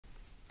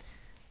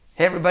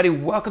Hey everybody,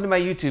 welcome to my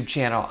YouTube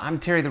channel. I'm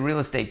Terry the Real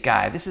Estate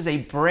Guy. This is a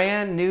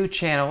brand new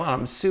channel and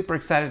I'm super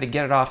excited to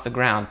get it off the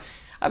ground.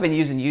 I've been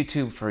using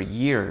YouTube for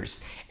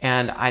years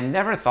and I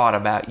never thought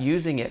about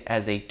using it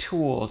as a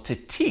tool to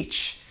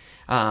teach.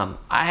 I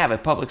have a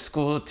public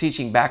school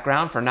teaching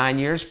background for 9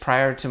 years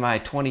prior to my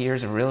 20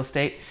 years of real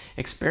estate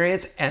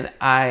experience, and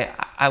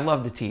I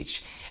love to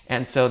teach.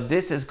 And so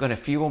this is going to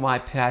fuel my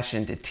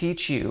passion to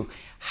teach you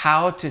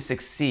how to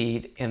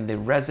succeed in the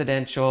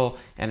residential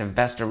and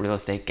investor real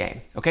estate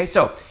game. Okay,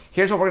 so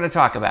here's what we're going to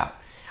talk about.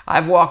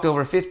 I've walked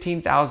over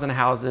 15,000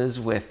 houses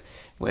with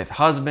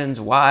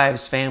husbands,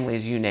 wives,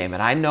 families, you name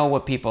it. I know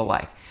what people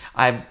like.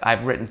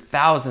 I've written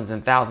thousands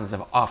and thousands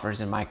of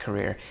offers in my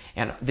career,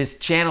 and this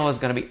channel is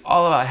going to be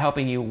all about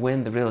helping you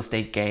win the real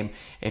estate game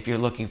if you're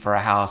looking for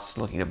a house,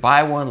 looking to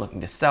buy one,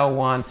 looking to sell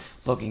one,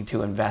 looking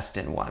to invest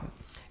in one.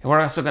 And we're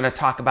also going to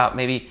talk about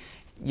maybe,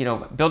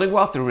 building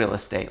wealth through real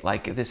estate,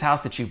 like this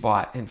house that you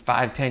bought in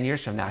 5-10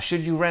 years from now.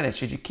 Should you rent it?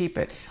 Should you keep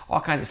it? All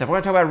kinds of stuff. We're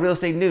going to talk about real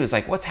estate news,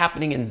 like what's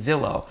happening in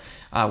Zillow,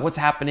 what's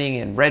happening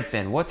in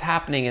Redfin, what's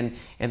happening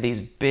in these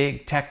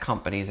big tech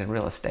companies in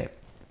real estate.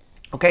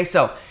 Okay,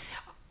 so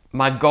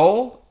my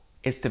goal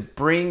is to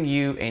bring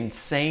you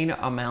insane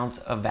amounts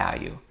of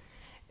value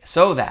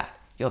so that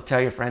you'll tell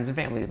your friends and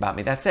family about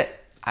me. That's it.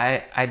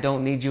 I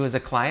don't need you as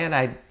a client.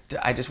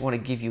 I just want to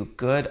give you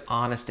good,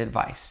 honest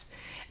advice.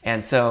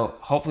 And so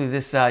hopefully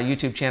this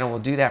YouTube channel will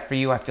do that for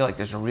you. I feel like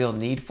there's a real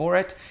need for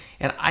it.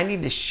 And I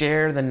need to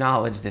share the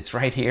knowledge that's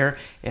right here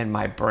in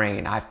my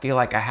brain. I feel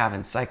like I have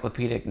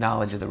encyclopedic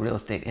knowledge of the real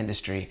estate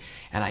industry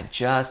and I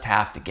just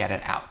have to get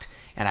it out.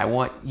 And I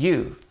want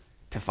you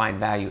to find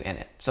value in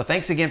it. So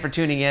thanks again for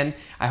tuning in.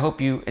 I hope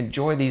you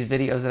enjoy these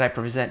videos that I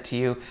present to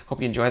you.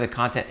 Hope you enjoy the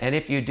content. And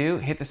if you do,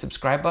 hit the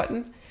subscribe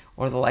button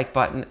or the like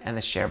button and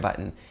the share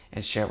button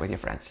and share it with your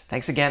friends.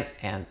 Thanks again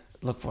and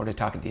look forward to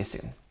talking to you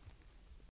soon.